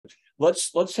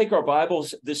Let's take our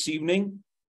Bibles this evening,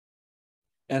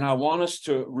 and I want us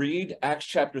to read Acts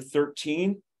chapter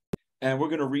 13, and we're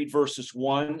going to read verses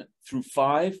 1 through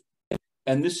 5.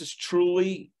 And this is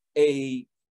truly a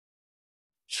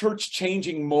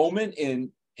church-changing moment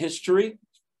in history,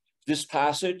 this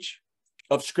passage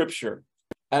of Scripture,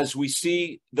 as we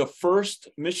see the first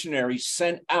missionary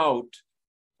sent out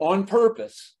on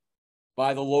purpose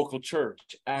by the local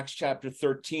church. Acts chapter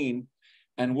 13,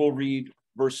 and we'll read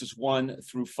verses 1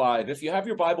 through 5. If you have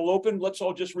your Bible open, let's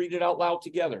all just read it out loud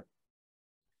together.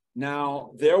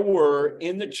 Now, there were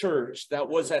in the church that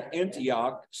was at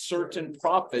Antioch certain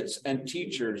prophets and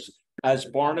teachers, as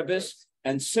Barnabas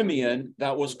and Simeon,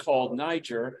 that was called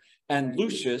Niger, and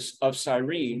Lucius of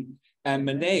Cyrene, and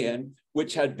Manaen,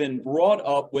 which had been brought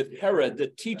up with Herod the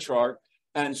tetrarch,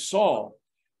 and Saul.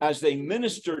 As they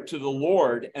ministered to the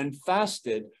Lord and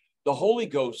fasted, the Holy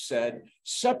Ghost said,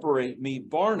 "Separate me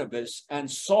Barnabas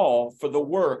and Saul for the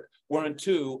work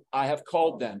whereunto I have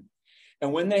called them."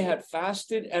 And when they had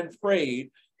fasted and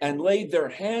prayed and laid their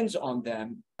hands on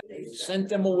them, they sent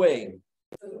them away.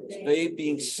 They,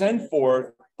 being sent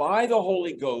forth by the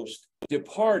Holy Ghost,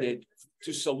 departed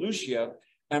to Seleucia,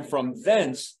 and from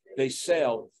thence they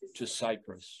sailed to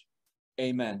Cyprus.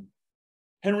 Amen.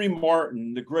 Henry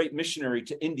Martin, the great missionary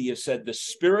to India, said, "The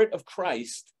Spirit of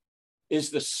Christ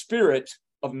is the spirit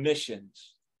of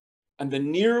missions. And the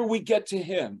nearer we get to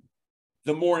him,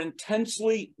 the more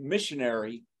intensely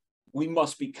missionary we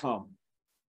must become."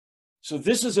 So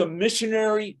this is a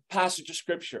missionary passage of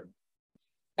Scripture.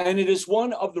 And it is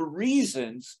one of the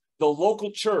reasons the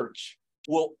local church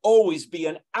will always be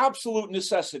an absolute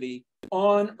necessity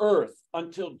on earth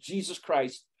until Jesus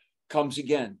Christ comes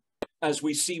again. As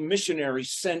we see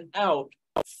missionaries sent out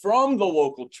from the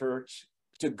local church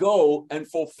to go and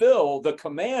fulfill the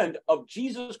command of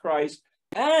Jesus Christ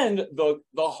and the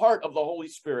heart of the Holy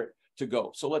Spirit to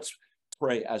go. So let's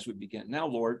pray as we begin. Now,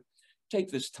 Lord, take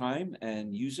this time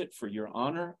and use it for your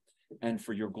honor and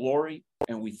for your glory.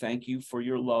 And we thank you for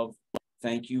your love.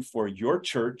 Thank you for your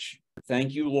church.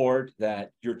 Thank you, Lord,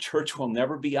 that your church will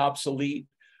never be obsolete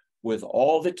with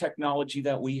all the technology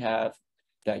that we have,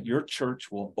 that your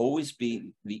church will always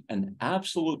be an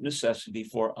absolute necessity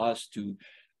for us to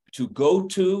go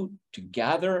to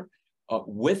gather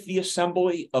with the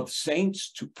assembly of saints,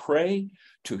 to pray,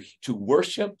 to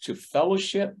worship, to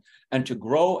fellowship, and to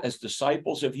grow as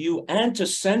disciples of you, and to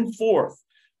send forth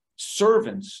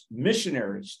servants,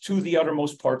 missionaries to the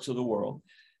uttermost parts of the world.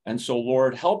 And so,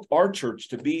 Lord, help our church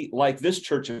to be like this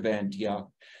church of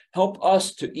Antioch. Help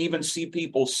us to even see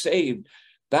people saved,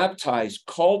 baptized,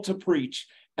 called to preach,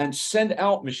 and send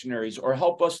out missionaries, or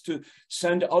help us to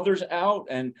send others out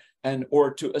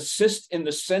or to assist in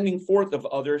the sending forth of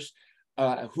others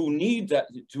who need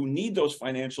those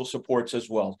financial supports as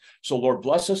well. So, Lord,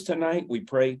 bless us tonight. We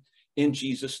pray in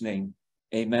Jesus' name.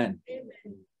 Amen.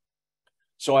 Amen.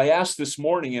 So I asked this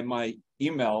morning in my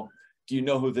email, do you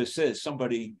know who this is?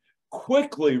 Somebody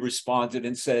quickly responded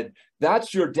and said,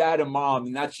 "That's your dad and mom,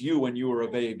 and that's you when you were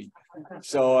a baby."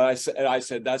 So I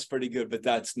said, that's pretty good, but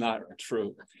that's not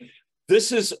true.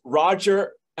 This is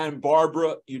Roger and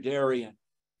Barbara Udarian.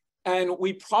 And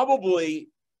we probably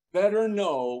better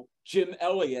know Jim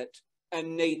Elliott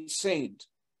and Nate Saint,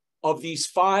 of these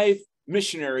 5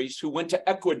 missionaries who went to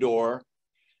Ecuador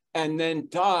and then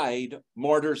died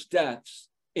martyrs' deaths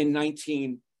in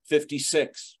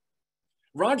 1956.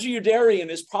 Roger Udarian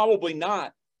is probably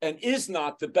not and is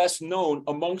not the best known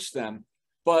amongst them,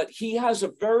 but he has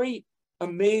a very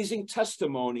amazing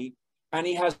testimony, and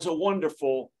he has a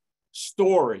wonderful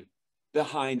story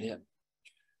behind him.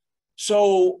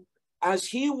 So as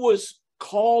he was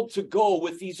called to go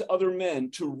with these other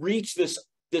men to reach this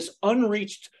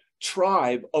unreached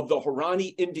tribe of the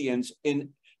Huaorani Indians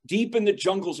deep in the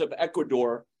jungles of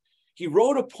Ecuador, he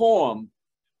wrote a poem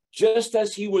just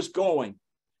as he was going.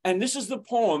 And this is the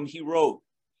poem he wrote.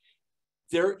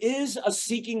 "There is a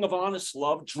seeking of honest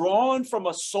love, drawn from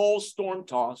a soul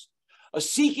storm-tossed, a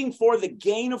seeking for the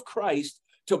gain of Christ,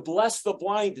 to bless the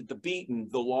blinded, the beaten,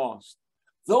 the lost.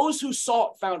 Those who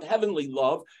sought found heavenly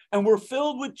love and were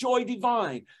filled with joy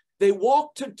divine. They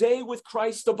walked today with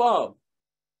Christ above."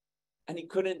 And he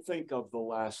couldn't think of the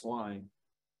last line.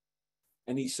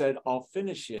 And he said, "I'll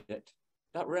finish it."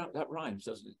 That rhymes,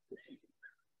 doesn't it?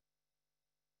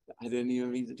 I didn't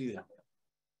even mean to do that.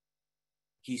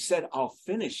 He said, "I'll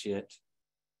finish it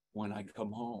when I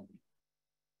come home."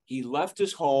 He left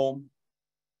his home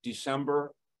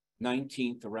December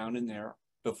 19th, around in there,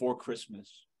 before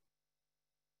Christmas.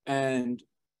 And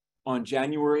on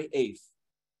January 8th,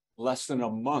 less than a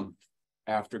month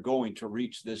after going to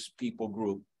reach this people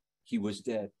group, he was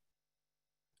dead.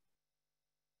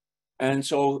 And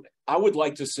so I would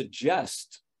like to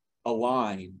suggest a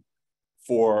line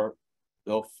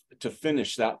to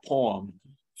finish that poem.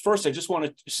 First, I just want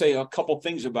to say a couple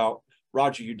things about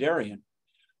Roger Youderian.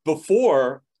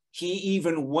 Before he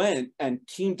even went and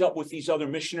teamed up with these other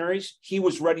missionaries, he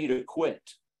was ready to quit.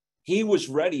 He was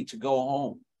ready to go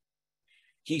home.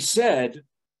 He said,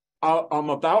 I'm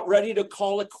about ready to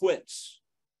call it quits.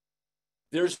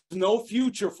 There's no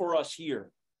future for us here.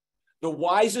 The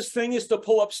wisest thing is to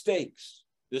pull up stakes.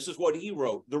 This is what he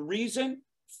wrote. The reason?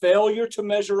 Failure to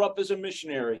measure up as a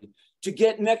missionary, to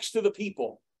get next to the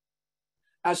people.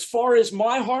 As far as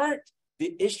my heart,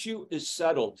 the issue is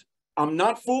settled. I'm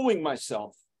not fooling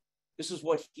myself. This is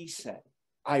what he said.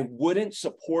 I wouldn't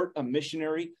support a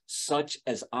missionary such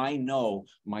as I know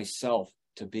myself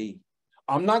to be.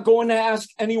 I'm not going to ask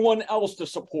anyone else to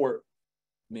support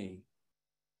me.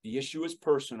 The issue is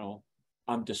personal.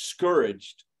 I'm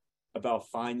discouraged about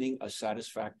finding a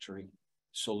satisfactory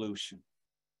solution.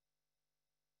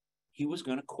 He was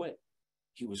going to quit.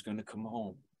 He was going to come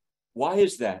home. Why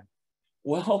is that?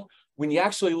 Well, when you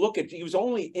actually look at, he was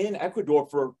only in Ecuador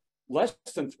for less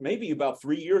than maybe about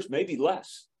 3 years, maybe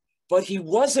less. But he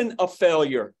wasn't a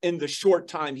failure in the short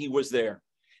time he was there.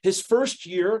 His first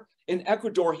year in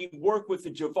Ecuador, he worked with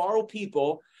the Javaro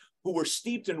people who were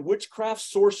steeped in witchcraft,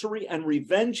 sorcery, and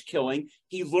revenge killing.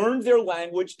 He learned their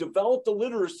language, developed a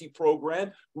literacy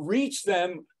program, reached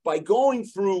them by going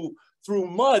through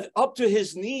mud up to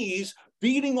his knees,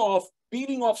 beating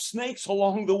off snakes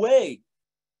along the way.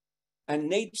 And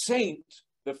Nate Saint,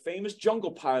 the famous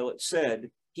jungle pilot, said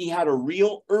he had a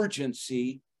real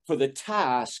urgency for the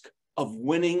task of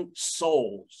winning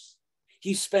souls.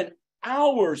 He spent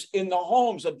hours in the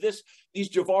homes of these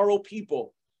Javaro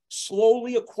people,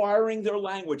 slowly acquiring their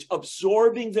language,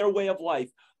 absorbing their way of life,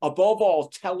 above all,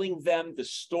 telling them the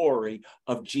story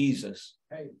of Jesus.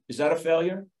 Hey, is that a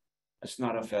failure? That's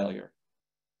not a failure.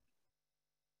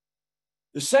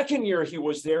 The second year he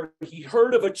was there, he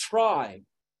heard of a tribe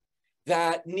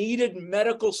that needed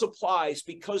medical supplies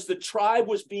because the tribe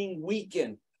was being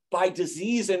weakened by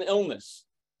disease and illness.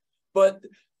 But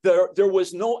there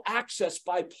was no access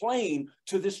by plane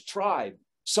to this tribe.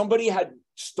 Somebody had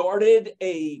started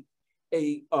an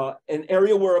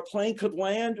area where a plane could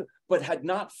land, but had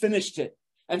not finished it.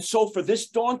 And so for this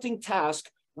daunting task,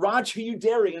 Roger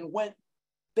Youderian went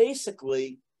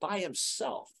basically by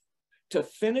himself to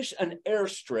finish an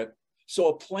airstrip so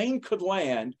a plane could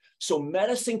land, so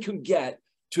medicine could get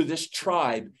to this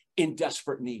tribe in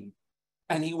desperate need.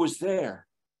 And he was there.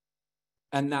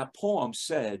 And that poem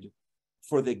said,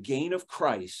 for the gain of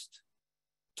Christ,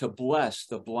 to bless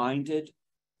the blinded,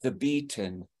 the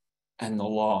beaten, and the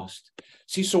lost.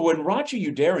 See, so when Roger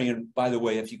Youderian, by the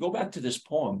way, if you go back to this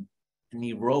poem, and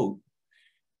he wrote,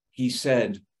 he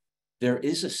said, there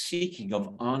is a seeking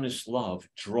of honest love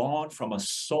drawn from a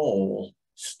soul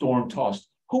storm-tossed.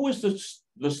 Who was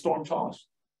the storm-tossed?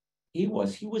 He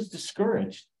was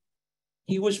discouraged.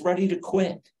 He was ready to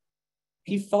quit.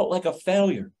 He felt like a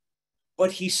failure.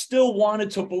 But he still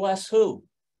wanted to bless who?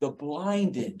 The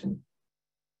blinded,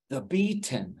 the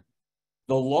beaten,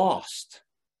 the lost.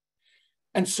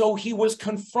 And so he was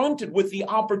confronted with the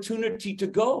opportunity to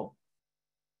go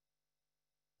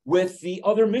with the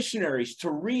other missionaries to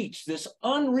reach this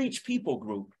unreached people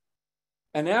group.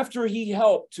 And after he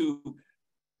helped to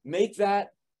make that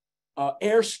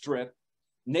airstrip,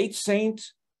 Nate Saint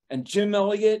and Jim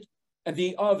Elliott and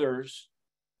the others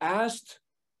asked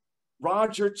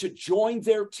Roger to join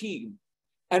their team.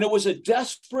 And it was a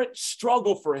desperate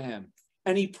struggle for him.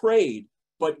 And he prayed,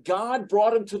 but God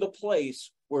brought him to the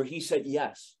place where he said,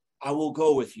 yes, I will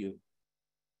go with you.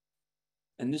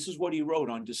 And this is what he wrote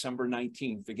on December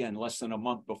 19th, again, less than a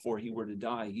month before he were to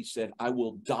die. He said, I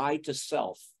will die to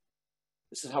self.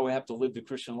 This is how we have to live the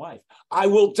Christian life. I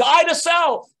will die to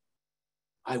self.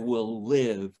 I will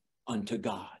live unto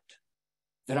God,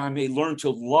 that I may learn to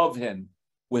love him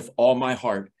with all my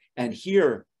heart. And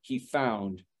here he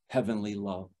found heavenly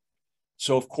love.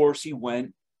 So, of course, he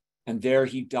went, and there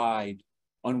he died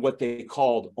on what they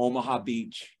called Omaha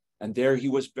Beach. And there he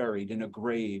was buried in a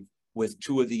grave with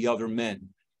two of the other men.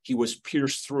 He was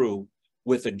pierced through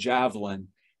with a javelin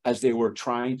as they were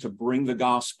trying to bring the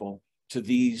gospel to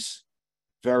these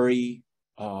very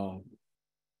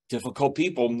difficult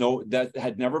people that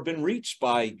had never been reached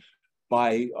by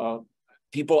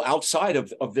people outside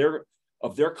of their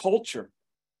culture.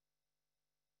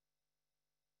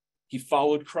 He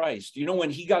followed Christ. You know,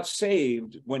 when he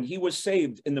was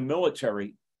saved in the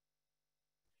military,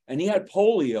 and he had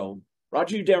polio,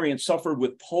 Roger Youderian suffered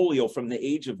with polio from the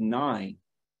age of 9.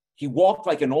 He walked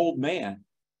like an old man,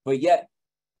 but yet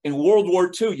in World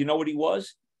War II, you know what he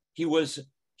was? He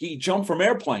He jumped from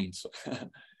airplanes,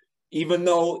 even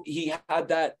though he had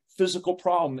that physical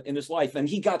problem in his life. And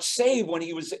he got saved when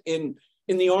he was in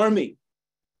the army,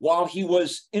 while he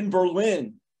was in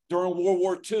Berlin during World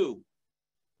War II.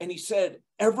 And he said,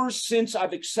 ever since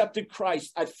I've accepted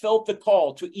Christ, I felt the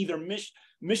call to either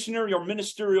missionary or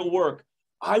ministerial work.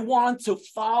 I want to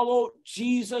follow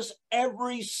Jesus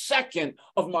every second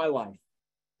of my life.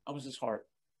 That was his heart.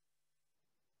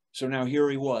 So now here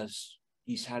he was.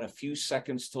 He's had a few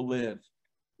seconds to live.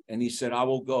 And he said, I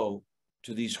will go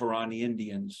to these Harani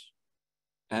Indians.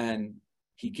 And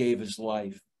he gave his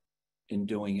life in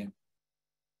doing it.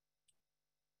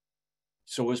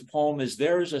 So his poem is,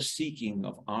 there is a seeking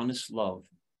of honest love,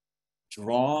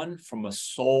 drawn from a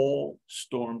soul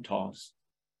storm-tossed,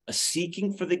 a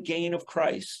seeking for the gain of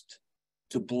Christ,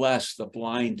 to bless the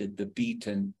blinded, the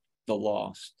beaten, the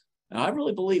lost. And I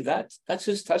really believe that's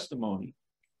his testimony.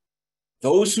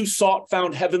 Those who sought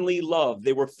found heavenly love.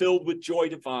 They were filled with joy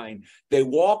divine. They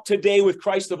walk today with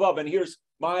Christ above. And here's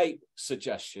my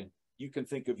suggestion. You can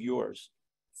think of yours.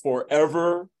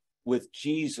 Forever with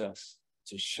Jesus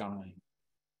to shine.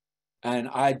 And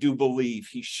I do believe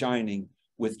he's shining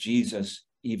with Jesus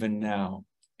even now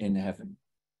in heaven.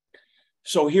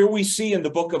 So here we see in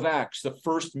the book of Acts, the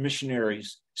first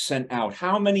missionaries sent out.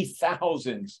 How many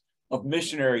thousands of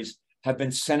missionaries have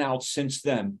been sent out since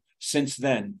then,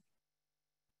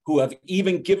 who have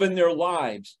even given their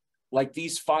lives, like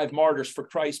these 5 martyrs for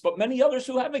Christ, but many others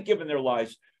who haven't given their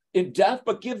lives in death,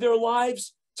 but give their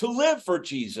lives to live for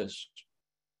Jesus.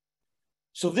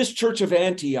 So this church of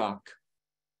Antioch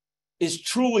is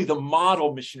truly the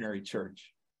model missionary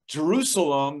church.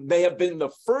 Jerusalem may have been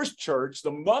the first church,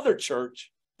 the mother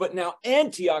church, but now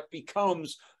Antioch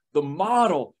becomes the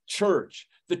model church,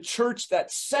 the church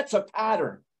that sets a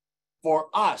pattern for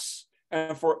us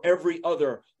and for every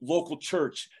other local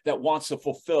church that wants to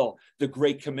fulfill the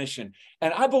Great Commission.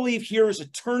 And I believe here is a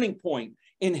turning point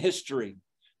in history,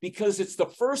 because it's the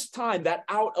first time that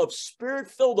out of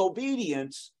spirit-filled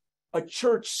obedience, a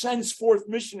church sends forth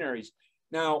missionaries.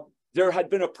 Now, there had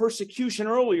been a persecution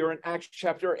earlier in Acts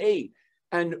chapter 8,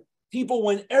 and people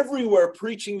went everywhere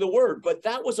preaching the word, but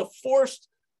that was a forced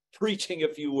preaching,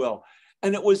 if you will.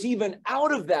 And it was even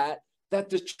out of that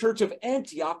the church of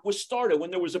Antioch was started.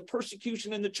 When there was a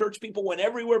persecution in the church, people went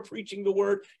everywhere preaching the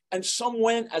word, and some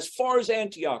went as far as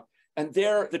Antioch, and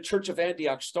there the church of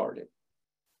Antioch started.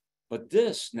 But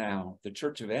this now, the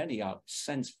church of Antioch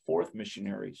sends forth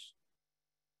missionaries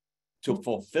to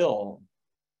fulfill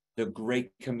the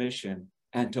Great Commission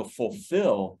and to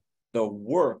fulfill the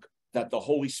work that the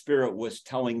Holy Spirit was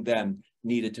telling them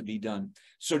needed to be done.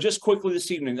 So just quickly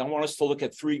this evening, I want us to look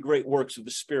at 3 great works of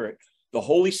the Spirit, the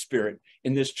Holy Spirit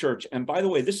in this church. And by the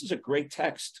way, this is a great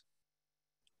text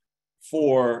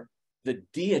for the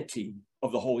deity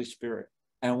of the Holy Spirit.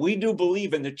 And we do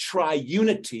believe in the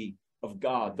triunity of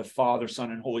God, the Father,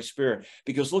 Son, and Holy Spirit.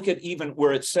 Because look at even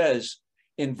where it says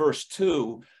in verse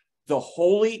 2, the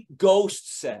Holy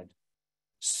Ghost said,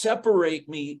 separate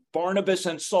me, Barnabas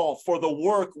and Saul, for the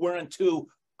work whereunto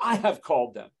I have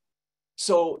called them.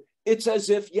 So it's as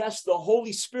if, yes, the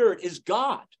Holy Spirit is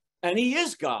God, and he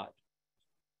is God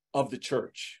of the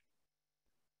church.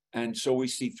 And so we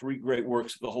see 3 great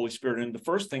works of the Holy Spirit. And the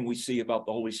first thing we see about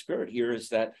the Holy Spirit here is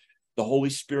that the Holy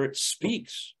Spirit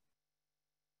speaks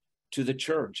to the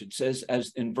church. It says,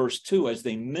 as in verse 2, as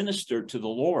they ministered to the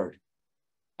Lord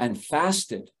and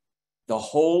fasted, the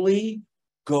Holy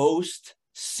Ghost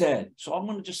said. So I'm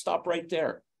going to just stop right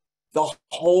there. The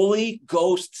Holy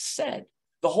Ghost said.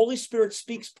 The Holy Spirit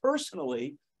speaks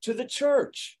personally to the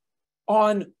church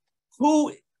on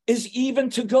who is even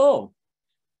to go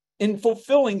in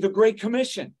fulfilling the Great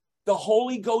Commission. The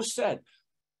Holy Ghost said.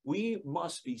 We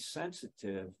must be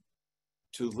sensitive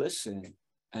to listen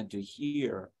and to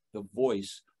hear the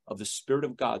voice of the Spirit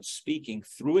of God speaking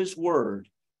through his word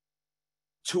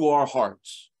to our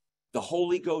hearts. The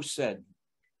Holy Ghost said,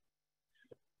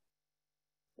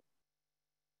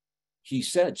 he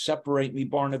said, separate me,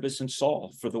 Barnabas and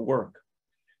Saul, for the work.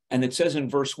 And it says in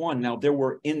verse 1, now there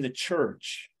were in the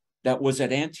church that was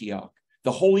at Antioch,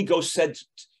 the Holy Ghost said,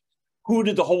 who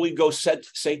did the Holy Ghost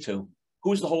say to?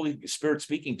 Who's the Holy Spirit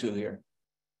speaking to here?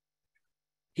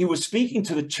 He was speaking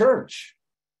to the church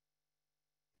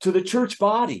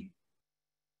body.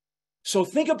 So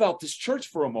think about this church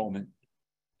for a moment,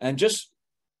 and just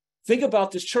think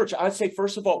about this church. I'd say,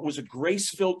 first of all, it was a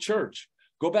grace-filled church.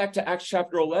 Go back to Acts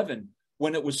chapter 11,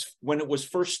 when it was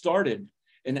first started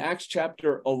in Acts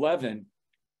chapter 11.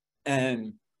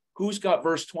 And who's got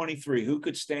verse 23? Who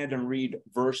could stand and read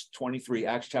verse 23?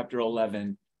 Acts chapter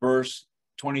 11, verse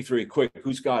 23. Quick,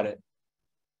 who's got it?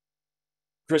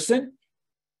 Kristen?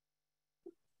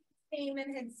 came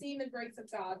and had seen the grace of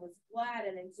God was glad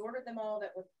and exhorted them all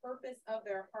that with purpose of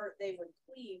their heart they would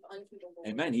cleave unto the Lord.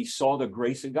 Amen. He saw the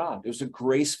grace of God. It was a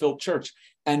grace-filled church.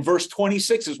 And verse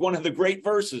 26 is one of the great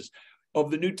verses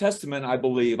of the New Testament, I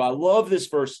believe. I love this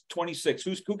verse 26.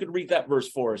 Who could read that verse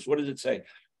for us? What does it say?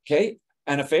 Okay.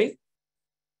 Anna Faith?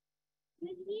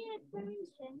 When he had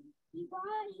commissioned, he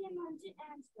brought him unto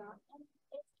Antioch, and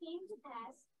it came to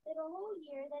pass that a whole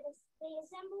year they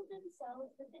assembled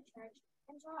themselves with the church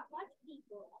and taught much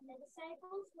people, and the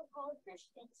disciples were called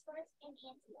Christians first in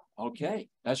Antioch. Okay,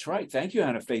 that's right. Thank you,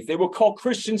 Anna Faith. They were called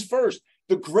Christians first.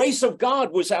 The grace of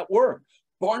God was at work.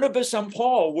 Barnabas and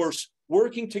Paul were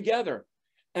working together.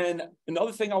 And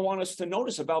another thing I want us to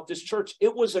notice about this church,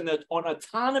 it was an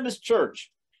autonomous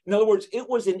church. In other words, it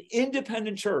was an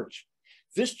independent church.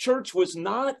 This church was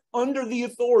not under the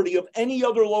authority of any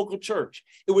other local church.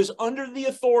 It was under the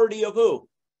authority of who?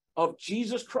 Of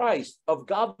Jesus Christ, of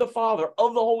God the Father,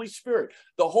 of the Holy Spirit.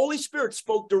 The Holy Spirit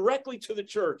spoke directly to the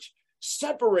church.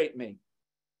 Separate me,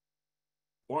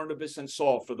 Barnabas and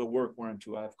Saul, for the work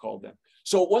whereunto I have called them.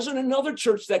 So it wasn't another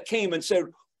church that came and said,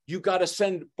 you got to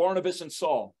send Barnabas and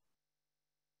Saul.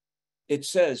 It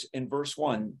says in verse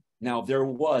 1, now there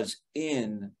was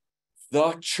in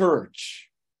the church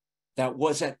that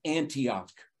was at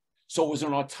Antioch. So it was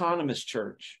an autonomous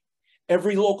church.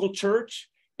 Every local church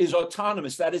is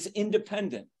autonomous, that is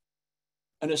independent.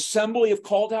 An assembly of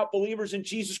called out believers in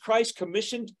Jesus Christ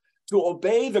commissioned to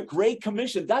obey the Great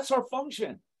Commission. That's our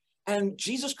function. And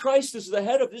Jesus Christ is the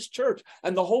head of this church,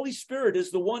 and the Holy Spirit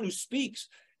is the one who speaks,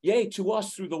 yea, to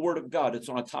us through the word of God. It's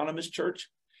an autonomous church.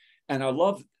 And I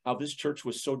love how this church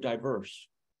was so diverse.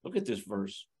 Look at this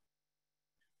verse.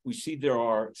 We see there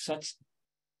are such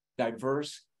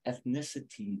diverse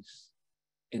ethnicities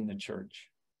in the church.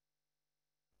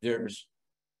 There's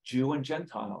Jew and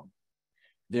Gentile.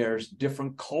 There's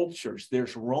different cultures.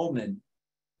 There's Roman.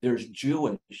 There's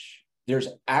Jewish. There's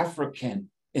African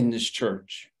in this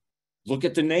church. Look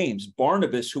at the names.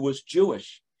 Barnabas, who was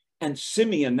Jewish, and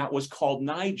Simeon, that was called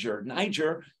Niger.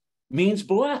 Niger means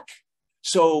black.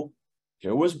 So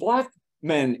there was black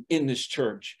men in this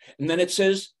church. And then it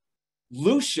says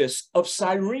Lucius of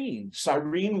Cyrene.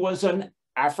 Cyrene was an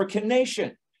African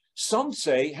nation. Some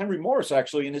say, Henry Morris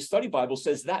actually in his study Bible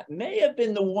says that may have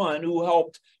been the one who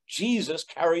helped Jesus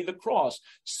carry the cross.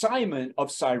 Simon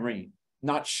of Cyrene.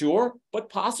 Not sure, but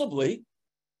possibly.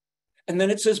 And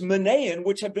then it says Manaen,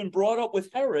 which had been brought up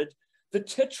with Herod, the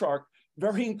tetrarch.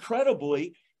 Very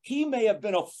incredibly, he may have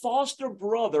been a foster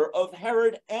brother of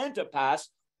Herod Antipas,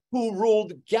 who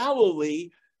ruled Galilee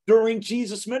during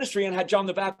Jesus' ministry and had John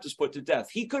the Baptist put to death.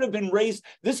 He could have been raised,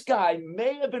 this guy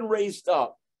may have been raised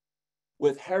up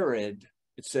with Herod,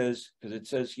 it says, because it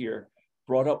says here,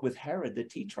 brought up with Herod the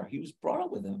tetrarch. He was brought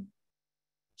up with him.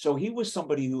 So he was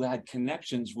somebody who had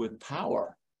connections with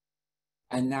power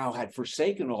and now had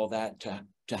forsaken all that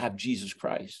to have Jesus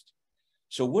Christ.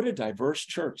 So what a diverse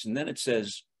church. And then it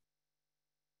says,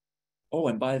 oh,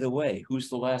 and by the way, what's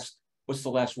the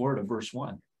last word of verse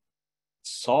 1?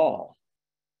 Saul,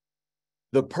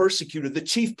 the persecutor, the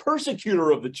chief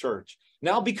persecutor of the church,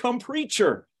 now become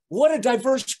preacher. What a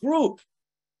diverse group.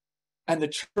 And the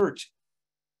church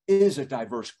is a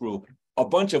diverse group, a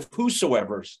bunch of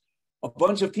whosoevers, a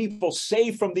bunch of people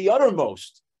saved from the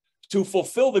uttermost to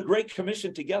fulfill the Great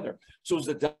Commission together. So it was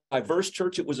a diverse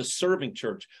church. It was a serving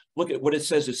church. Look at what it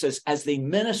says. It says, as they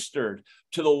ministered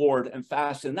to the Lord and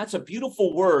fasted. And that's a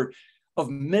beautiful word of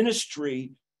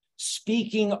ministry,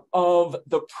 speaking of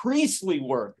the priestly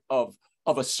work of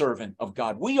a servant of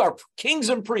God. We are kings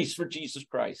and priests for Jesus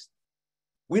Christ.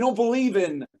 We don't believe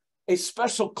in a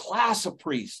special class of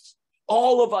priests.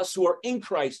 All of us who are in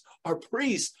Christ are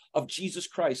priests of Jesus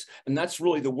Christ. And that's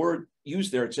really the word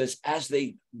used there. It says, as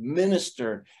they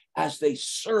ministered, as they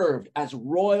served, as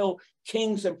royal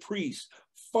kings and priests,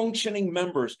 functioning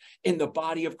members in the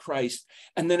body of Christ.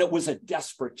 And then it was a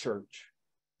desperate church.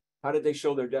 How did they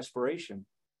show their desperation?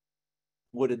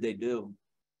 What did they do?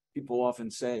 People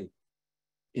often say,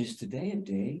 is today a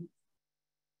day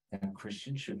that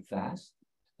Christians should fast?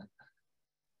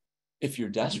 If you're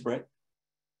desperate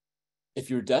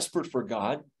for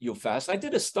God, you'll fast. I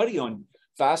did a study on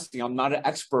fasting. I'm not an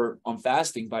expert on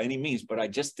fasting by any means, but I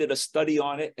just did a study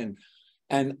on it.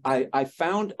 And I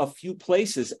found a few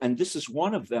places, and this is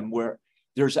one of them, where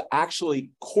there's actually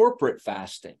corporate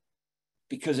fasting.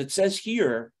 Because it says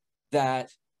here that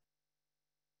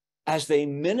as they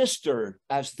ministered,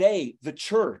 as they, the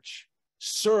church,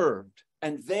 served,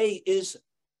 and they is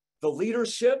the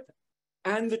leadership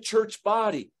and the church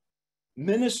body,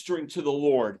 ministering to the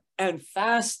Lord and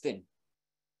fasting.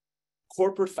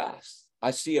 Corporate fast.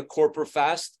 I see a corporate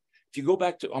fast If you go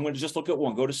back to, I'm going to just look at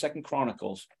one, go to 2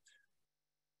 Chronicles,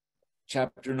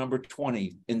 chapter number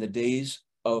 20, in the days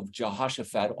of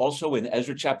Jehoshaphat, also in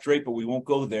Ezra chapter 8, but we won't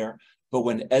go there. But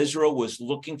when Ezra was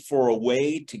looking for a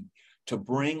way to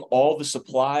bring all the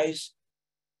supplies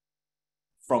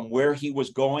from where he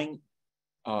was going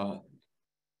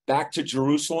back to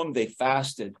Jerusalem, they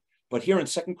fasted. But here in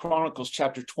 2 Chronicles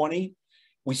chapter 20,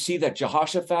 we see that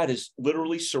Jehoshaphat is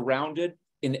literally surrounded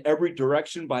in every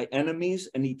direction by enemies,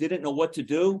 and he didn't know what to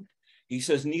do. He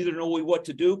says, neither know we what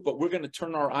to do, but we're going to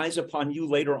turn our eyes upon you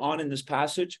later on in this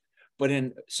passage. But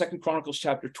in 2 Chronicles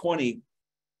chapter 20,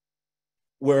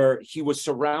 where he was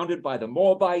surrounded by the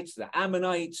Moabites, the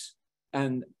Ammonites,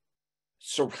 and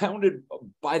surrounded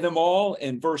by them all,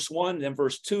 in verse 1, and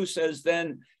verse 2 says,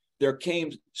 then there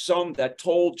came some that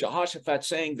told Jehoshaphat,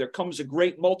 saying, there comes a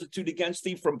great multitude against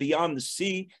thee from beyond the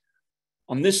sea,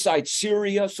 on this side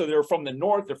Syria. So they're from the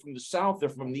north, they're from the south, they're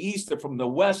from the east, they're from the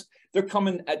west. They're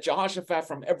coming at Jehoshaphat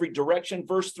from every direction.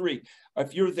 Verse 3,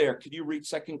 if you're there, could you read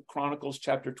 2 Chronicles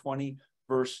chapter 20,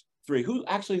 verse 3? Who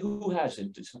has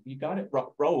it? You got it?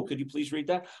 Raul, could you please read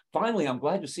that? Finally, I'm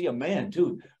glad to see a man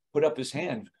too put up his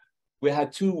hand. We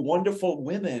had two wonderful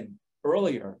women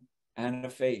earlier, and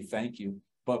of faith. Thank you.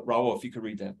 But Raul, if you could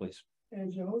read that, please.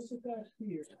 And Jehoshaphat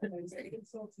feared, and set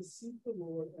himself to seek the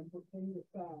Lord and proclaim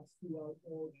a fast throughout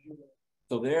all Judah.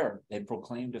 So there, they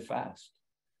proclaimed a fast.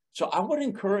 So I would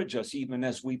encourage us, even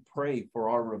as we pray for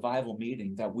our revival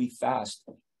meeting, that we fast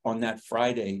on that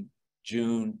Friday,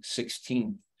 June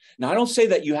 16th. Now, I don't say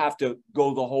that you have to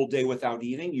go the whole day without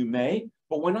eating. You may.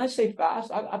 But when I say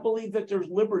fast, I believe that there's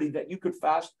liberty that you could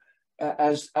fast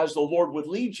as the Lord would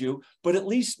lead you, but at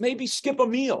least maybe skip a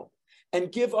meal and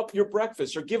give up your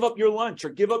breakfast, or give up your lunch, or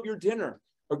give up your dinner,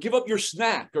 or give up your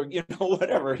snack, or,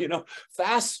 whatever,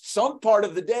 fast some part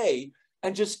of the day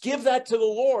and just give that to the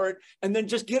Lord, and then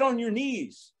just get on your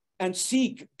knees and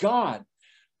seek God.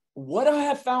 What I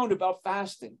have found about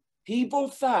fasting, people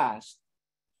fast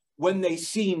when they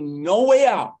see no way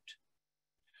out,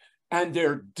 and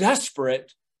they're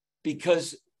desperate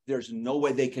because there's no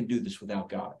way they can do this without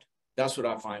God. That's what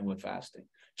I find with fasting.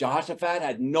 Jehoshaphat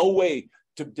had no way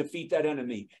to defeat that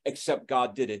enemy except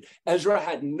God did it. Ezra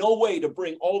had no way to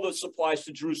bring all the supplies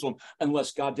to Jerusalem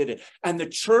unless God did it. And the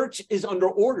church is under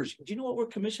orders. Do you know what we're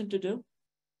commissioned to do?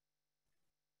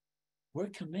 We're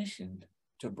commissioned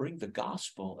to bring the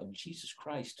gospel of Jesus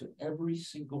Christ to every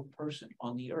single person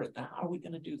on the earth. Now, how are we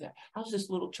going to do that? How's this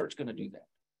little church going to do that?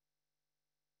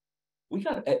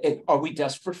 Are we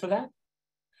desperate for that?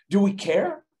 Do we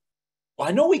care? Well,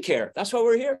 I know we care. That's why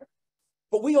we're here.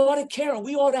 But we ought to care, and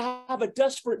we ought to have a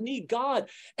desperate need. God,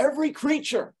 every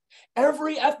creature,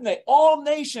 every ethnic, all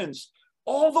nations,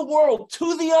 all the world,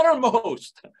 to the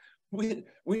uttermost. We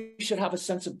should have a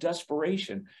sense of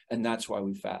desperation, and that's why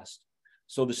we fast.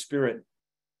 So the Spirit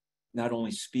not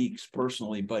only speaks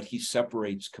personally, but he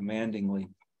separates commandingly.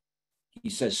 He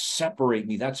says, separate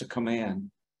me. That's a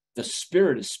command. The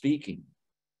Spirit is speaking.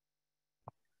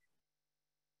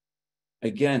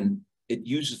 Again, it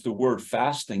uses the word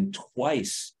fasting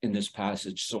twice in this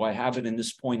passage. So I have it in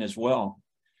this point as well,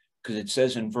 because it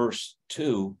says in verse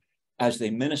 2, as they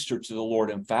ministered to the Lord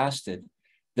and fasted,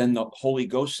 then the Holy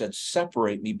Ghost said,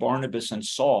 separate me, Barnabas and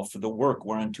Saul, for the work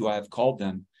whereunto I have called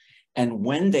them. And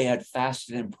when they had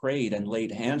fasted and prayed and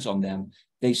laid hands on them,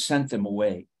 they sent them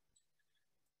away.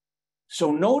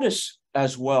 So notice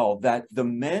as well that the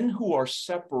men who are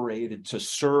separated to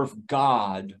serve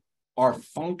God are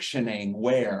functioning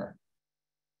where?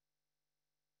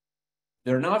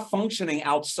 They're not functioning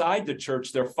outside the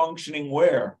church. They're functioning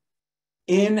where?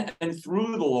 In and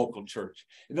through the local church.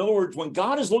 In other words, when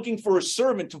God is looking for a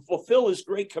servant to fulfill his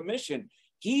great commission,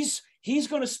 he's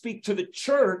going to speak to the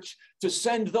church to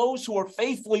send those who are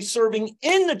faithfully serving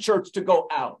in the church to go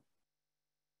out.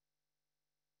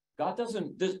 God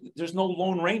doesn't, there's no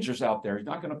lone rangers out there. He's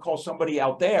not going to call somebody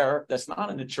out there that's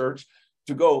not in the church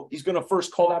to go. He's going to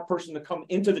first call that person to come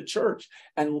into the church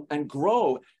and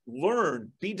grow,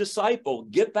 learn, be discipled,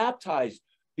 get baptized,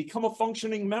 become a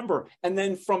functioning member, and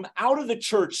then from out of the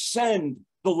church, send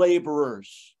the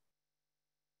laborers.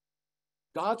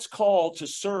 God's call to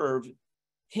serve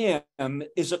him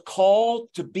is a call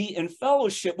to be in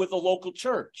fellowship with the local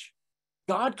church.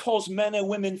 God calls men and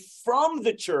women from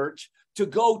the church to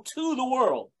go to the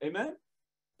world. Amen?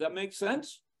 That makes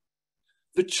sense?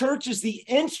 The church is the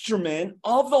instrument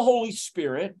of the Holy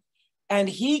Spirit, and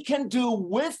he can do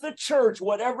with the church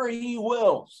whatever he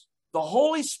wills. The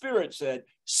Holy Spirit said,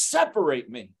 separate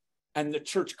me. And the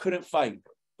church couldn't fight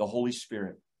the Holy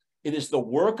Spirit. It is the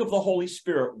work of the Holy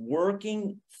Spirit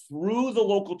working through the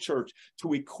local church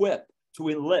to equip, to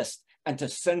enlist, and to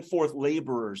send forth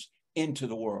laborers into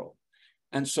the world.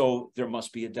 And so there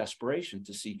must be a desperation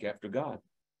to seek after God. It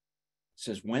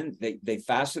says when they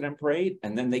fasted and prayed,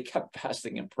 and then they kept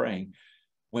fasting and praying.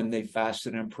 When they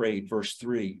fasted and prayed, verse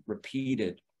 3,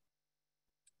 repeated.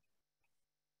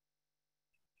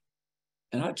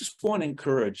 And I just want to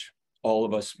encourage all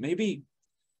of us, maybe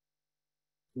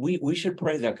we should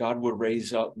pray that God would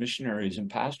raise up missionaries and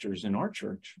pastors in our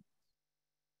church.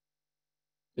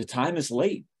 The time is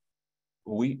late.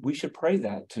 We should pray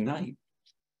that tonight.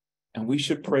 And we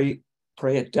should pray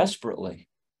it desperately.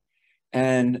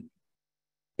 And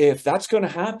if that's going to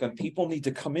happen, people need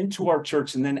to come into our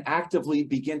church and then actively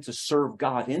begin to serve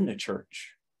God in the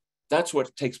church. That's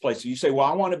what takes place. You say, well,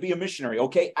 I want to be a missionary.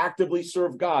 Okay, actively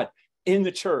serve God in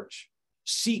the church.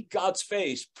 Seek God's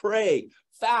face. Pray,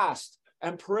 fast,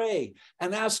 and pray.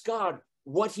 And ask God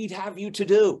what he'd have you to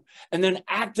do. And then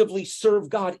actively serve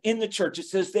God in the church. It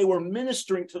says they were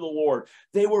ministering to the Lord.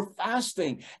 They were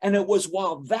fasting. And it was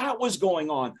while that was going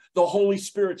on, the Holy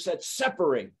Spirit said,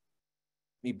 separate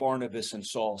me, Barnabas and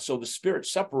Saul. So the Spirit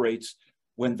separates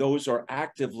when those are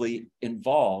actively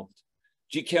involved.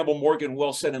 G. Campbell Morgan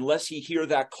well said, unless he hear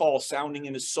that call sounding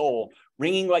in his soul,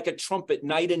 ringing like a trumpet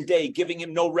night and day, giving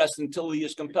him no rest until he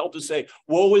is compelled to say,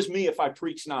 woe is me if I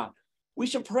preach not. We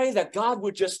should pray that God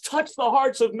would just touch the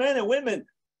hearts of men and women.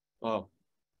 Well,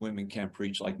 women can't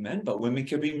preach like men, but women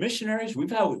can be missionaries.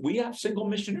 We have single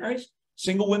missionaries,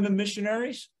 single women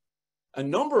missionaries. A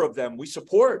number of them we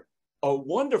support. A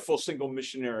wonderful single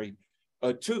missionary,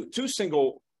 two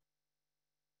single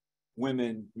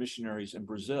women missionaries in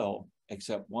Brazil,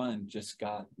 except one just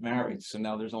got married. So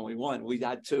now there's only one. We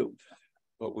had two,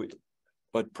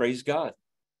 but praise God.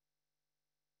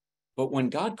 But when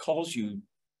God calls you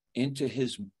into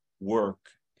his work,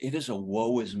 it is a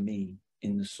woe is me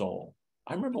in the soul.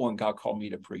 I remember when God called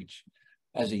me to preach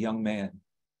as a young man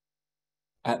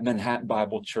at Manhattan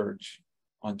Bible Church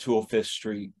on 205th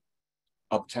Street,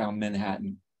 uptown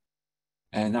Manhattan.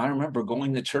 And I remember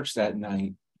going to church that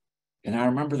night, and I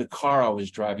remember the car I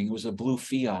was driving. It was a blue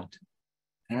Fiat.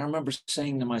 And I remember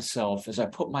saying to myself, as I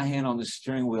put my hand on the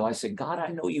steering wheel, I said, God, I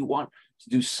know you want to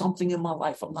do something in my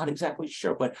life. I'm not exactly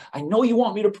sure, but I know you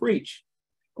want me to preach.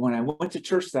 When I went to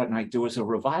church that night, there was a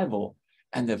revival,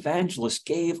 and the evangelist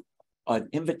gave an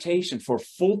invitation for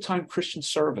full-time Christian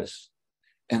service.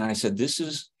 And I said, this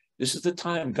is the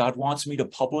time God wants me to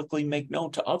publicly make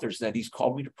known to others that he's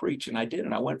called me to preach. And I did,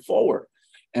 and I went forward.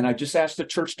 And I just asked the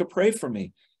church to pray for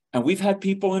me. And we've had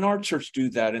people in our church do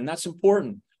that, and that's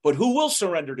important. But who will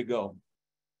surrender to go?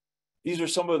 These are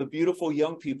some of the beautiful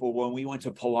young people when we went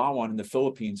to Palawan in the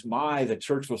Philippines. The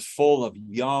church was full of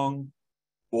young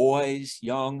boys,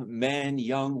 young men,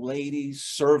 young ladies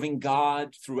serving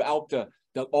God throughout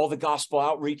all the gospel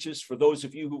outreaches. For those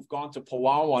of you who've gone to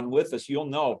Palawan with us, you'll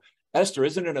know. Esther,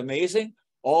 isn't it amazing?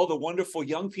 All the wonderful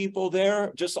young people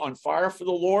there just on fire for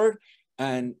the Lord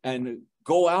and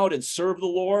go out and serve the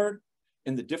Lord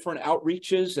in the different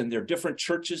outreaches and their different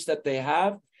churches that they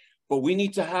have. But we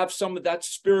need to have some of that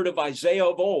spirit of Isaiah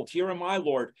of old. Here am I,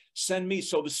 Lord, send me.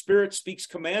 So the Spirit speaks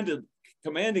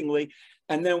commandingly,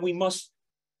 and then we must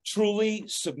truly,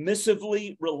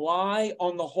 submissively rely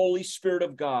on the Holy Spirit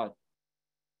of God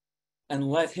and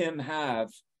let him have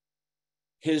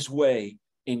his way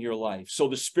in your life. So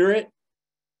the Spirit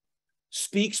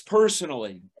speaks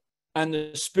personally, and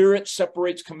the Spirit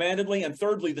separates commandedly. And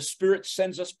thirdly, the Spirit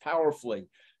sends us powerfully.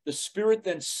 The Spirit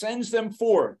then sends them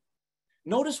forth.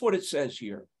 Notice what it says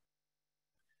here.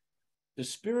 The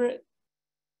Spirit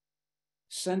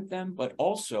sent them, but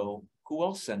also, who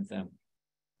else sent them?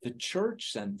 The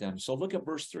church sent them. So look at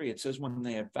verse 3. It says, when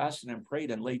they had fasted and prayed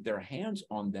and laid their hands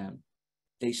on them,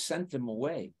 they sent them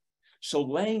away. So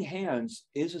laying hands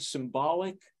is a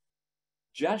symbolic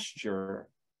gesture,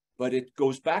 but it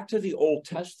goes back to the Old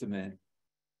Testament.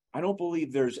 I don't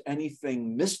believe there's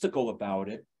anything mystical about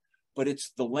it, but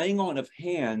it's the laying on of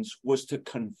hands was to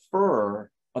confer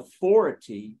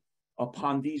authority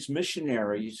upon these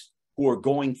missionaries who are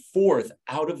going forth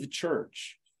out of the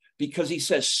church. Because he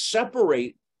says,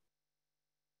 separate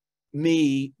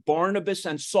me, Barnabas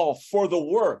and Saul, for the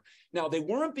work. Now, they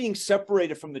weren't being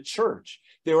separated from the church.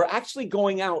 They were actually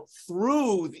going out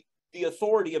through the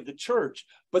authority of the church,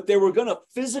 but they were going to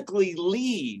physically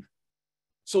leave.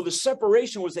 So the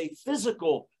separation was a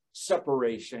physical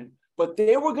separation, but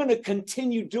they were going to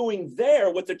continue doing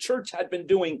there what the church had been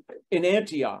doing in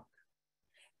Antioch.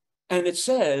 And it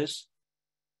says,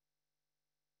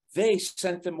 they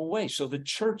sent them away. So the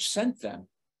church sent them.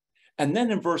 And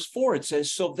then in verse 4, it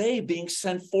says, so they being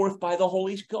sent forth by the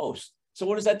Holy Ghost. So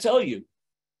what does that tell you?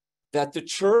 That the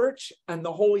church and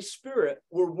the Holy Spirit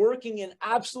were working in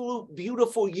absolute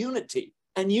beautiful unity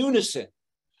and unison.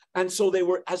 And so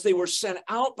as they were sent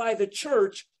out by the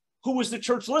church, who was the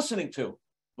church listening to?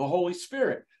 The Holy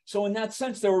Spirit. So in that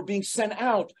sense, they were being sent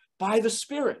out by the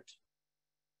Spirit.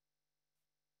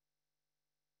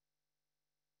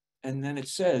 And then it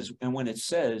says, and when it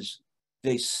says,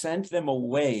 they sent them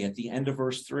away at the end of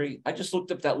verse 3, I just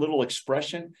looked up that little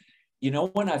expression. You know,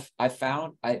 when I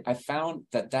found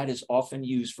that is often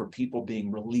used for people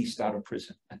being released out of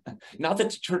prison. Not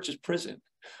that the church is prison,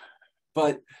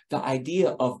 but the idea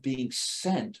of being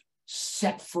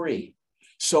set free,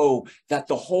 so that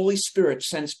the Holy Spirit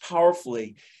sends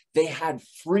powerfully. They had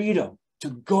freedom to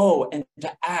go and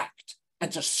to act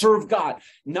and to serve God,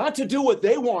 not to do what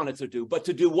they wanted to do, but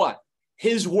to do what?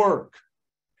 His work.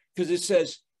 Because it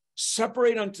says,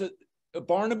 separate unto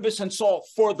Barnabas and Saul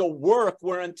for the work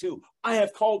whereunto I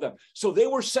have called them. So they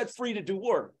were set free to do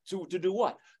work, to do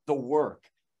what? The work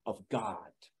of God.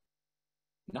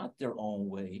 Not their own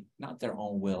way, not their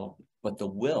own will, but the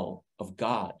will of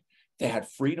God. They had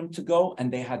freedom to go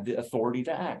and they had the authority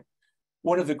to act.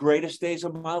 One of the greatest days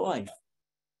of my life.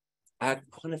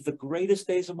 One of the greatest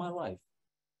days of my life.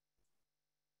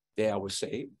 Day I was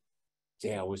saved,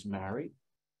 day I was married.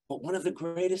 But one of the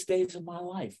greatest days of my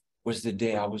life was the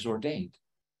day I was ordained.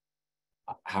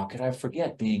 How could I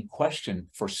forget being questioned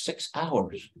for 6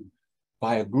 hours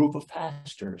by a group of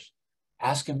pastors,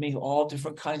 asking me all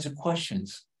different kinds of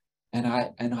questions. And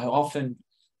I often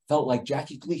felt like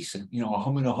Jackie Gleason, you know,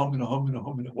 humming,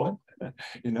 what?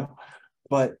 You know,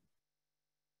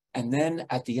 and then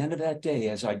at the end of that day,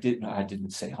 as I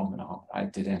didn't say humming, I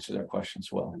did answer their questions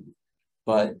well.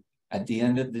 But at the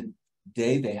end of the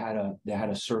day, they had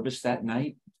a service that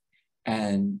night,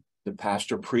 and the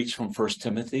pastor preached from 1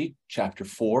 Timothy chapter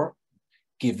 4,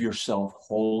 give yourself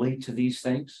wholly to these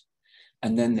things.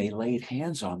 And then they laid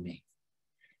hands on me.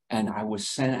 And I was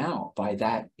sent out by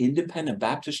that independent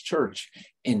Baptist church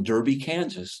in Derby,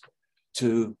 Kansas,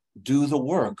 to do the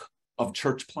work of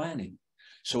church planting.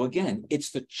 So again, it's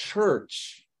the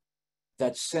church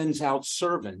that sends out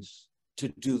servants to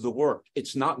do the work.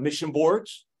 It's not mission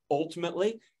boards,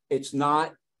 ultimately. It's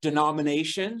not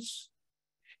denominations.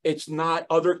 It's not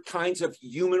other kinds of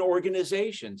human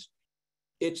organizations.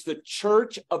 It's the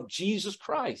church of Jesus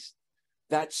Christ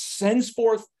that sends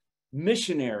forth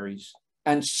missionaries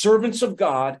and servants of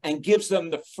God and gives them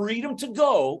the freedom to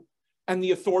go and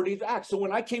the authority to act. So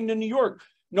when I came to New York,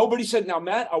 nobody said, now,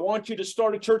 Matt, I want you to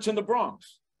start a church in the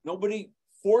Bronx. Nobody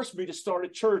forced me to start a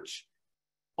church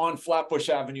on Flatbush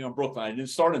Avenue in Brooklyn. I didn't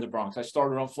start in the Bronx. I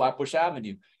started on Flatbush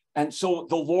Avenue. And so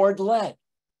the Lord led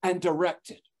and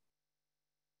directed.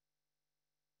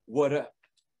 What an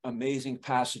amazing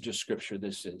passage of scripture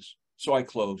this is. So I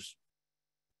close.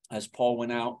 As Paul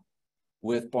went out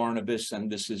with Barnabas,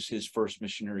 and this is his first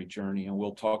missionary journey, and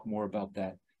we'll talk more about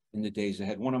that in the days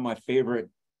ahead. One of my favorite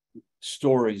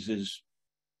stories is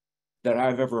that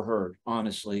I've ever heard,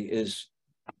 honestly, is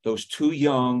those 2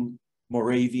 young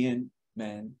Moravian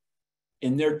men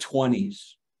in their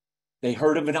 20s. They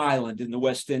heard of an island in the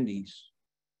West Indies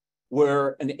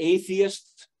where an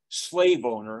atheist slave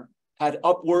owner had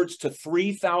upwards to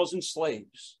 3,000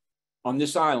 slaves on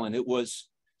this island. It was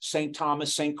St.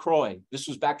 Thomas, St. Croix. This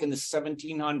was back in the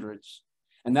 1700s.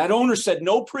 And that owner said,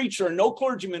 no preacher, no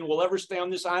clergyman will ever stay on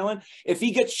this island. If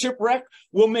he gets shipwrecked,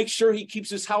 we'll make sure he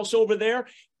keeps his house over there.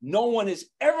 No one is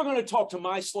ever going to talk to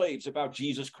my slaves about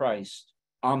Jesus Christ.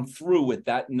 I'm through with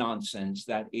that nonsense,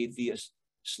 that atheist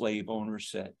slave owner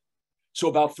said. So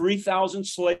about 3,000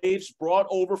 slaves brought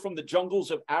over from the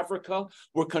jungles of Africa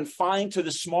were confined to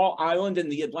the small island in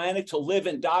the Atlantic to live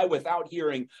and die without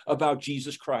hearing about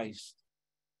Jesus Christ.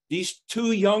 These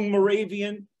 2 young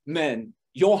Moravian men,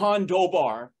 Johann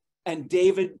Dobar and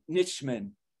David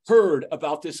Nitschmann, heard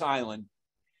about this island.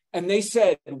 And they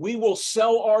said, we will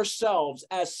sell ourselves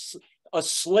as a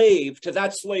slave to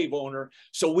that slave owner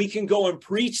so we can go and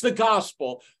preach the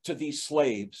gospel to these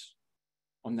slaves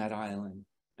on that island.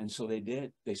 And so they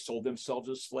did. They sold themselves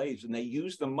as slaves, and they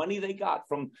used the money they got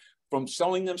from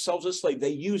selling themselves as slaves. They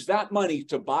used that money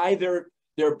to buy their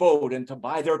boat and to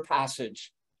buy their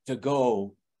passage to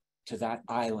go to that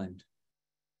island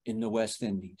in the West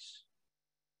Indies.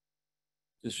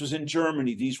 This was in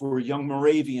Germany. These were young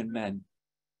Moravian men.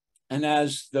 And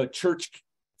as the church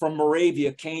from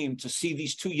Moravia came to see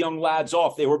these 2 young lads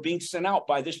off, they were being sent out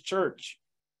by this church.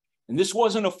 And this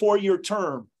wasn't a 4-year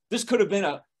term. This could have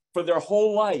been for their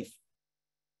whole life.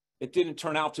 It didn't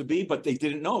turn out to be, but they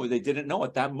didn't know. They didn't know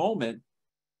at that moment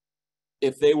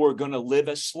if they were going to live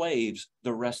as slaves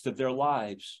the rest of their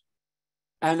lives.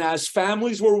 And as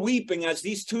families were weeping, as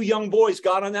these 2 young boys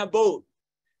got on that boat,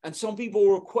 and some people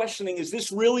were questioning, is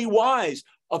this really wise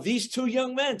of these 2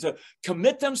 young men to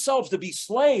commit themselves to be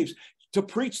slaves? to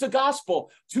preach the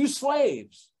gospel to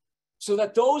slaves so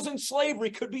that those in slavery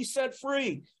could be set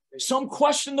free. Some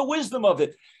questioned the wisdom of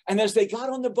it. And as they got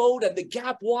on the boat and the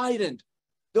gap widened,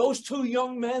 those two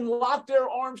young men locked their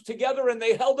arms together and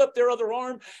they held up their other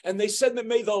arm and they said that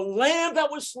may the lamb that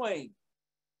was slain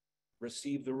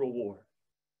receive the reward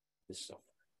of his suffering.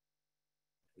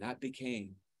 And that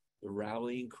became the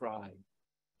rallying cry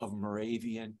of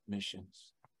Moravian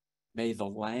missions. May the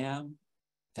lamb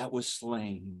that was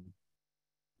slain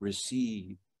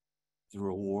receive the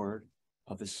reward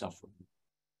of his suffering.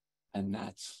 And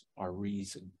that's our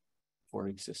reason for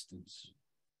existence.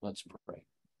 Let's pray.